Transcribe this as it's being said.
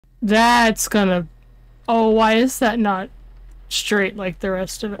That's gonna... Oh, why is that not straight like the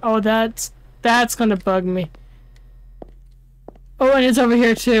rest of it? Oh, that's gonna bug me. Oh, and it's over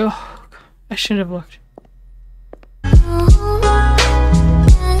here too. I shouldn't have looked.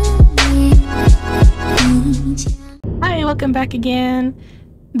 Hi, welcome back again.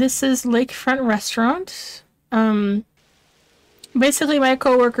 This is Lakefront Restaurant. Basically my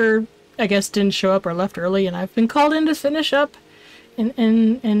coworker, I guess, didn't show up or left early, and I've been called in to finish up,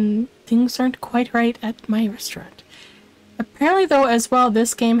 and things aren't quite right at my restaurant. Apparently, though, as well,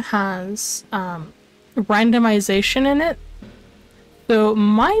 this game has randomization in it. So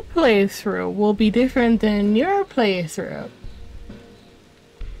my playthrough will be different than your playthrough.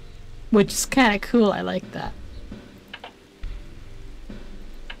 Which is kind of cool, I like that.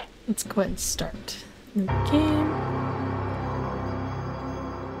 Let's go ahead and start the game.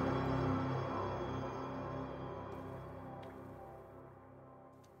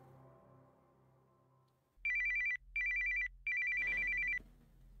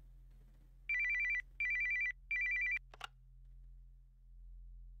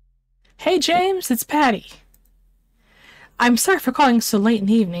 Hey James, it's Patty. I'm sorry for calling so late in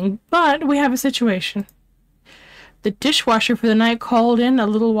the evening, but we have a situation. The dishwasher for the night called in a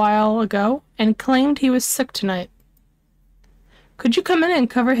little while ago and claimed he was sick tonight. Could you come in and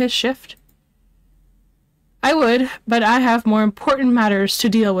cover his shift? I would, but I have more important matters to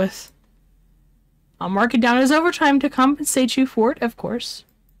deal with. I'll mark it down as overtime to compensate you for it, of course.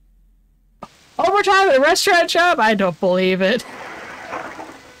 Overtime at a restaurant job? I don't believe it.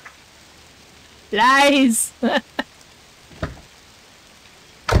 Lies!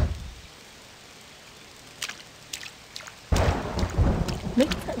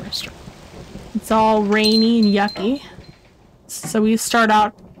 Lakefront Restaurant. It's all rainy and yucky. So we start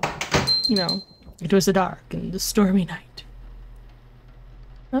out, you know, it was a dark and the stormy night.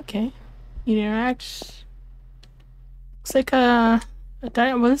 Okay. You interact. Looks like a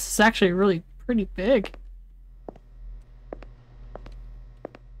well, this is actually really pretty big.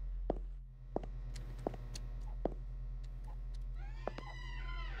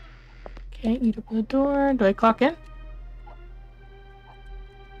 Okay, you open the door. Do I clock in?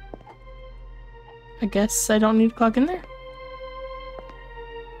 I guess I don't need to clock in there.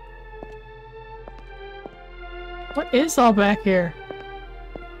 What is all back here?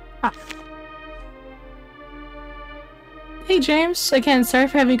 Ah. Hey James, again, sorry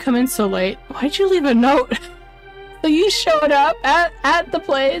for having you come in so late. Why'd you leave a note? So you showed up at the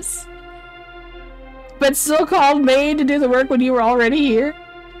place, but still called me to do the work when you were already here?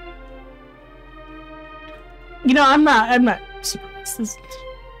 You know, I'm not surprised.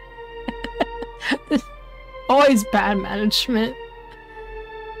 This always bad management.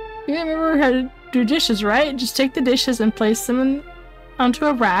 You remember how to do dishes, right? Just take the dishes and place them onto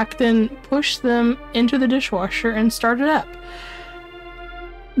a rack, then push them into the dishwasher and start it up.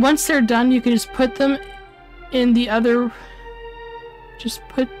 Once they're done, you can just put them in the other... Just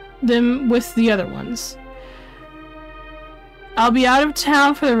put them with the other ones. I'll be out of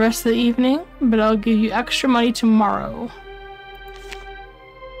town for the rest of the evening, but I'll give you extra money tomorrow.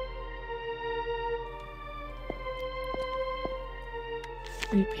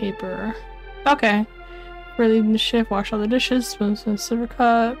 Free paper. Okay. We're leaving the shift, wash all the dishes, spoons and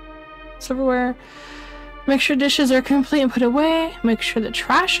silverware. Make sure dishes are complete and put away. Make sure the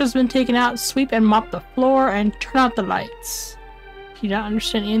trash has been taken out, sweep and mop the floor, and turn out the lights. If you don't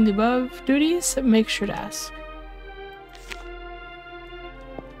understand any of the above duties, make sure to ask.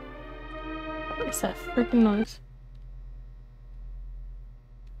 What is that freaking noise?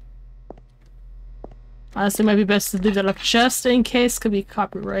 Honestly, it might be best to leave that up just in case. Could be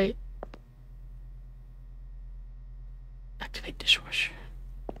copyright. Activate dishwasher.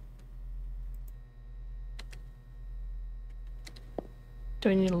 Do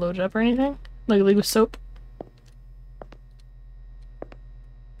I need to load it up or anything? Like leave with soap?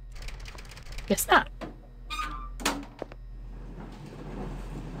 Guess not.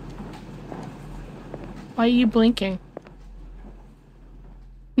 Why are you blinking?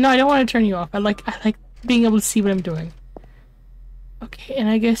 No, I don't want to turn you off. I like being able to see what I'm doing. Okay, and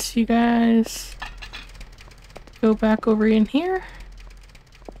I guess you guys go back over in here.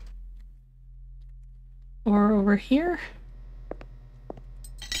 Or over here.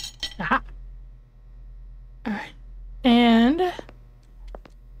 Aha. Alright. And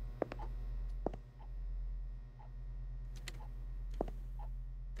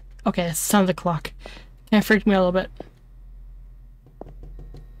okay, it's the sound of the clock. That freaked me out a little bit.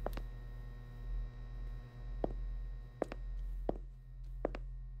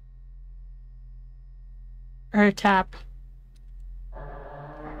 Or tap.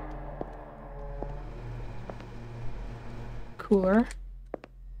 cooler.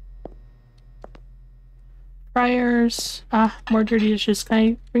 Fryers. Ah, more dirty dishes. Can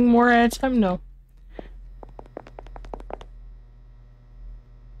I bring more at a time? No.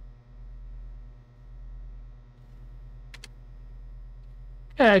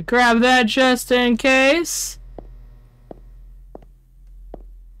 Gotta grab that just in case.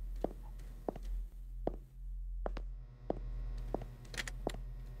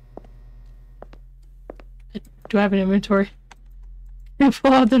 Do I have an inventory? Can I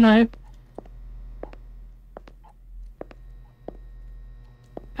pull out the knife?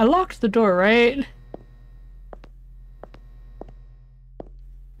 I locked the door, right?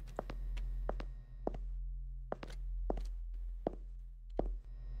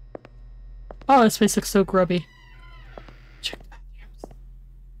 Oh, this place looks so grubby. Check the bathrooms.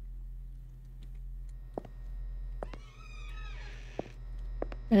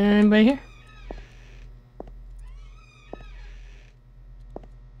 Anybody here?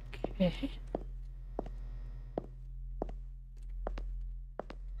 Okay.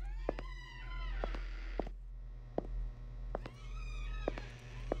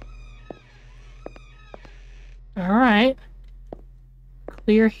 Alright.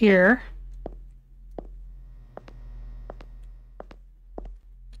 Clear here.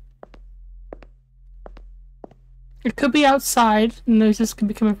 It could be outside. Noises could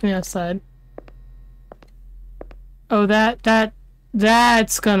be coming from the outside. Oh,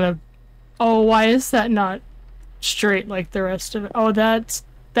 that's gonna... Oh, why is that not straight like the rest of it? Oh, that's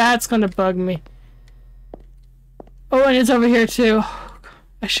gonna bug me. Oh, and it's over here too. Oh,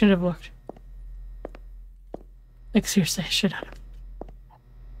 I shouldn't have looked. Like, seriously, I should have.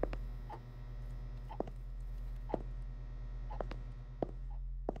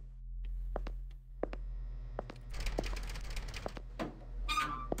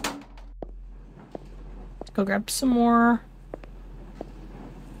 Go grab some more.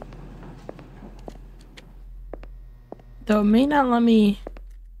 Though it may not let me...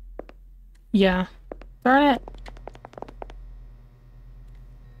 Yeah. Darn it.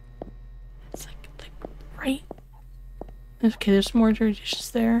 It's like right... Okay, there's more dirty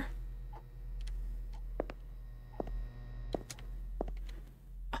dishes there.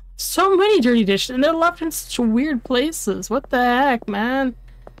 So many dirty dishes, and they're left in such weird places. What the heck, man?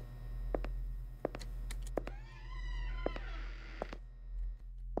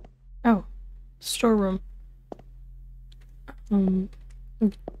 Oh. Storeroom.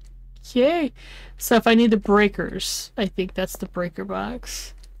 Okay. So if I need the breakers, I think that's the breaker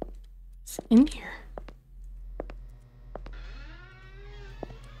box. It's in here.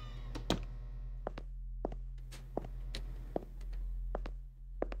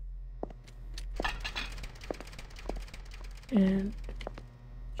 And...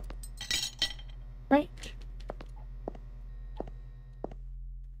 right.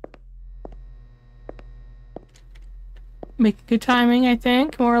 Make good timing, I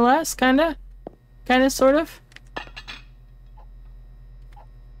think, more or less, kinda. Kinda, sort of.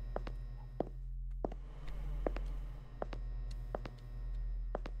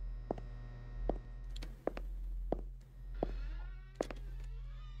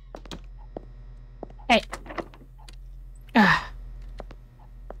 Hey. Ah.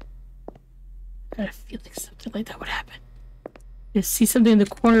 I had a feeling something like that would happen. Just see something in the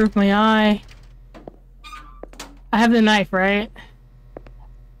corner of my eye. I have the knife, right?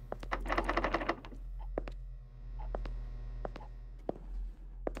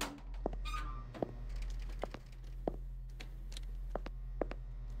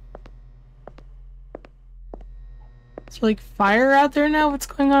 Is there like fire out there now? What's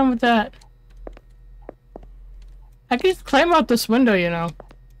going on with that? I can just climb out this window, you know.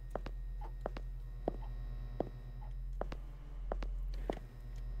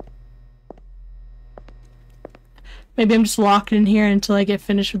 Maybe I'm just locked in here until I get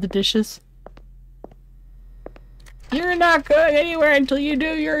finished with the dishes. You're not going anywhere until you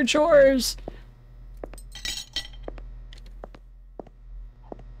do your chores.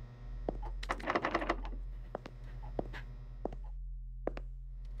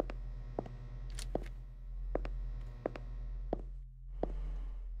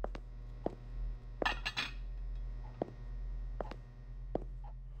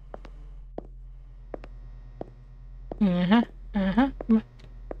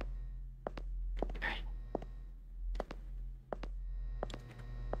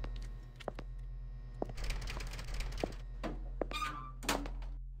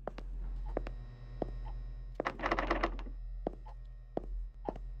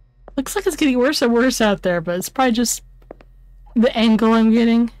 Looks like it's getting worse and worse out there, but it's probably just the angle I'm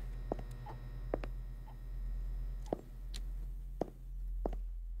getting.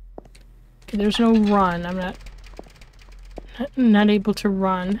 Okay, there's no run. I'm not able to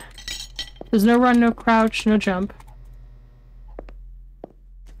run. There's no run, no crouch, no jump.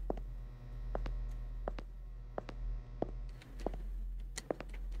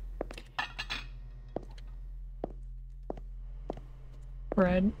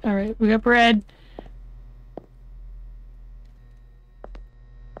 Bread. Alright, we got bread.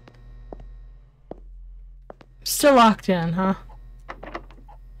 Still locked in, huh?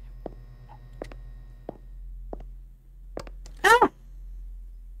 Ah!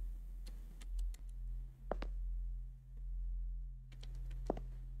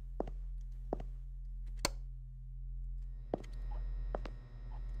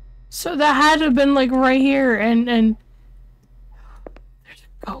 So that had to have been like right here and there's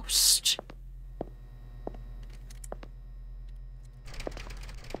a ghost.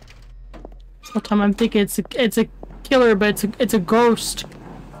 This whole time I'm thinking it's a killer, but it's a ghost.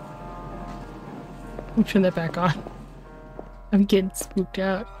 Let me turn that back on. I'm getting spooked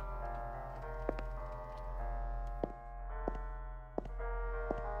out.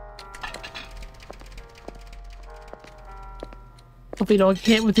 Hope we don't get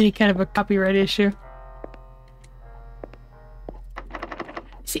hit with any kind of a copyright issue.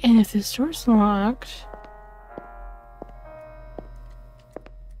 See, and if this door's locked...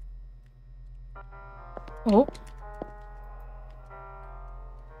 Oh.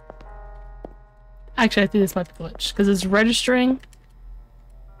 Actually, I think this might be glitched, because it's registering.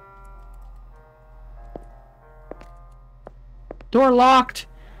 Door locked!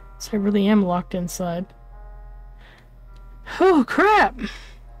 So I really am locked inside. Oh, crap!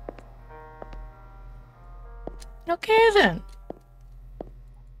 Okay, then.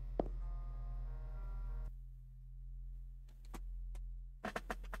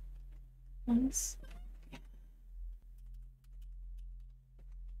 Once.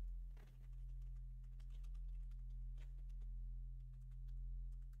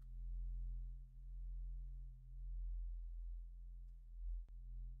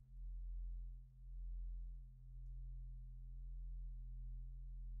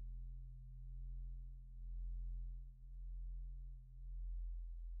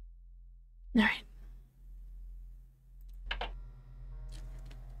 Alright.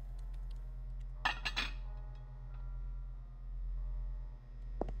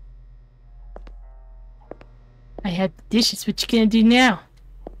 I had the dishes, what you gonna do now?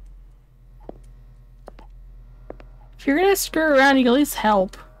 If you're gonna screw around, you can at least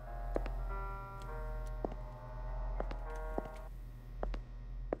help.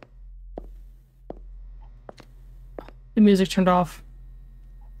 The music turned off.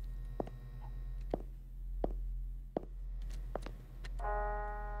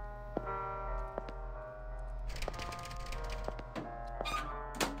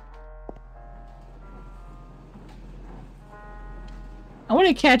 I want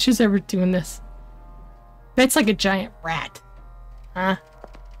to catch who's ever doing this. That's like a giant rat. Huh?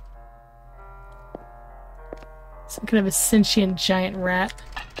 Some kind of a sentient giant rat.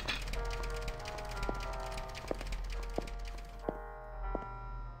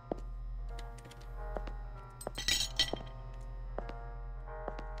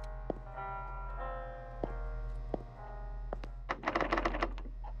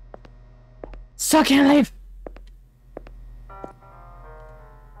 Still can't leave!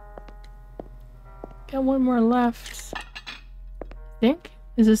 Got one more left. I think?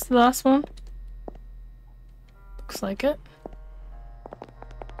 Is this the last one? Looks like it.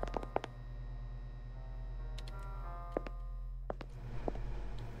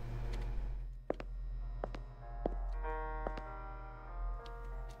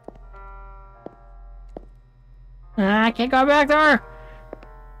 I can't go back there!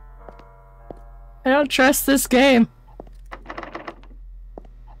 I don't trust this game.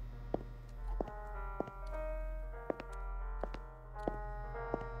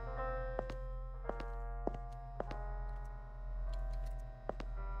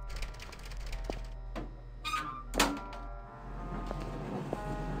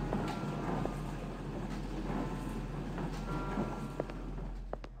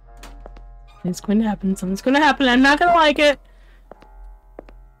 It's going to happen. Something's going to happen. I'm not going to like it.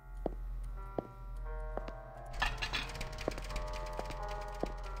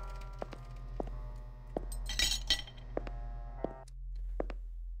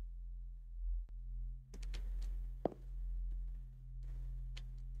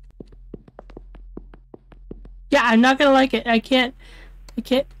 Yeah, I'm not going to like it. I can't.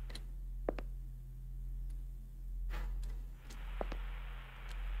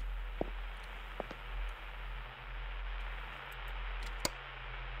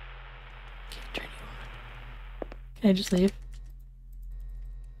 Can I just leave?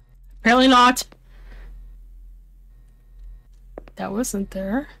 Apparently not. That wasn't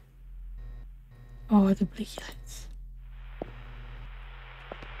there. Oh, the blinky lights.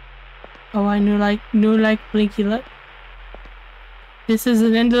 Oh, I knew like blinky light. This is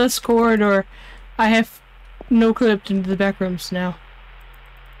an endless corridor. I have no clue into the back rooms now.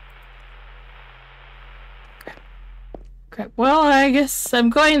 Crap. Crap. Well, I guess I'm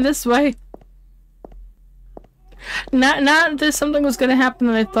going this way. Not that something was gonna happen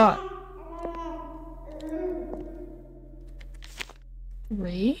that I thought.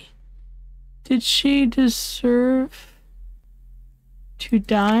 3? Did she deserve to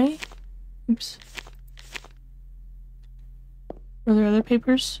die? Oops. Are there other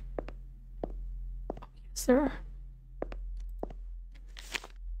papers? Yes, there are.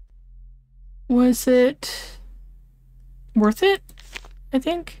 Was it worth it? I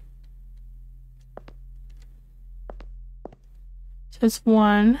think. Says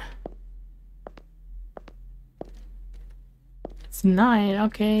 1. It's 9.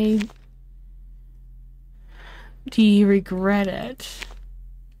 Okay. Do you regret it?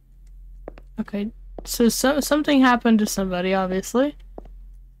 Okay. So something happened to somebody, obviously.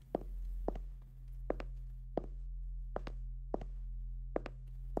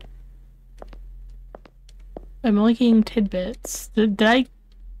 I'm linking tidbits. Did I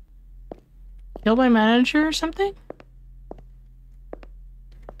kill my manager or something?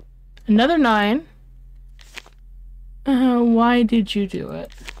 Another 9. Why did you do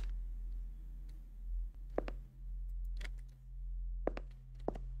it?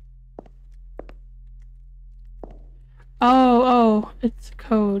 Oh, it's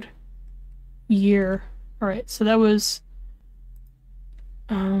code. Year. Alright, so that was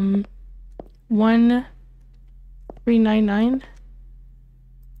 1399.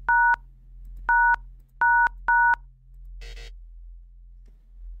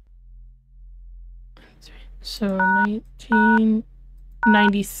 So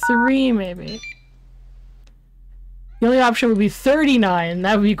 1993 maybe. The only option would be 39.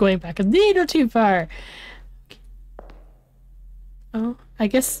 That would be going back a little too far. Oh, I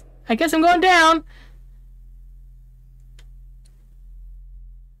guess I'm going down.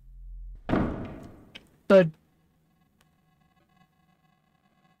 But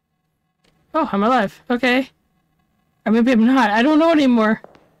oh, I'm alive. Okay. Or maybe I'm not. I don't know anymore.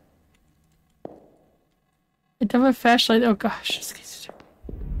 I don't have a flashlight. Oh gosh.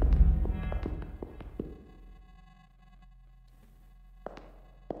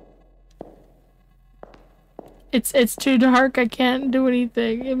 It's too dark. I can't do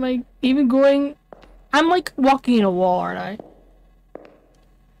anything. Am I even going? I'm like walking in a wall, aren't I?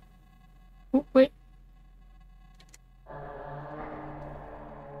 Oh, wait.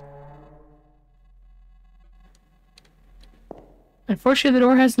 Unfortunately, the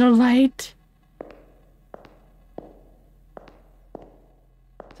door has no light.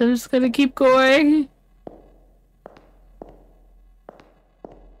 So I'm just gonna keep going.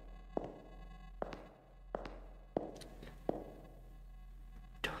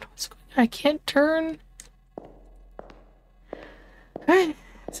 I can't turn. Alright,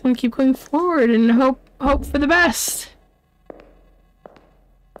 so I'm gonna keep going forward and hope for the best.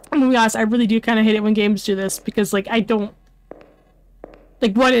 I'm gonna be honest, I really do kind of hate it when games do this because, like, I don't.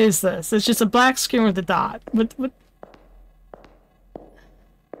 Like, what is this? It's just a black screen with a dot. What?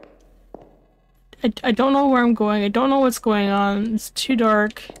 I don't know where I'm going. I don't know what's going on. It's too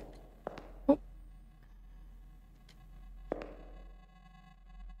dark. Oh.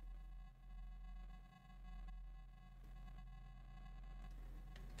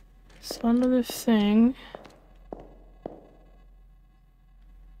 So another thing.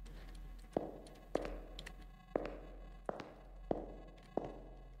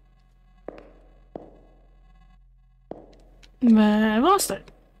 I lost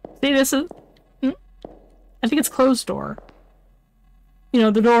it. See, this is... I think it's closed door. You know,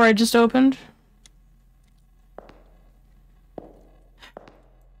 the door I just opened.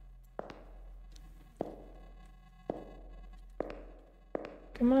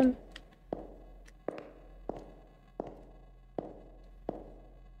 Come on.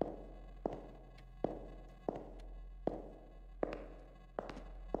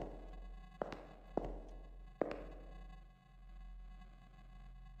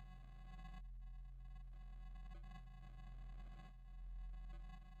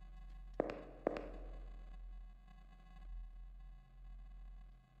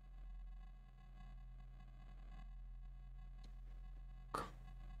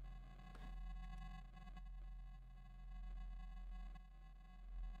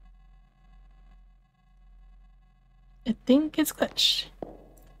 I think it's glitched.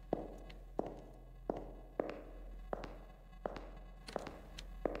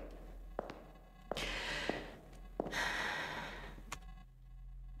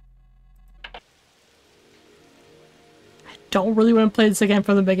 I don't really want to play this again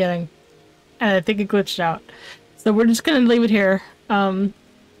from the beginning. And I think it glitched out. So we're just gonna leave it here. I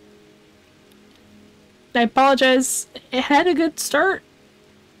apologize. It had a good start.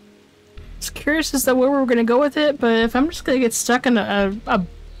 I was curious as to where we were gonna go with it, but if I'm just gonna get stuck in a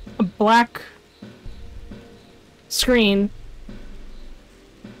black screen,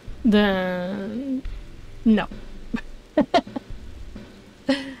 then no.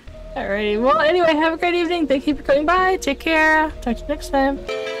 Alrighty, well anyway, have a great evening. Thank you for coming by. Take care. Talk to you next time.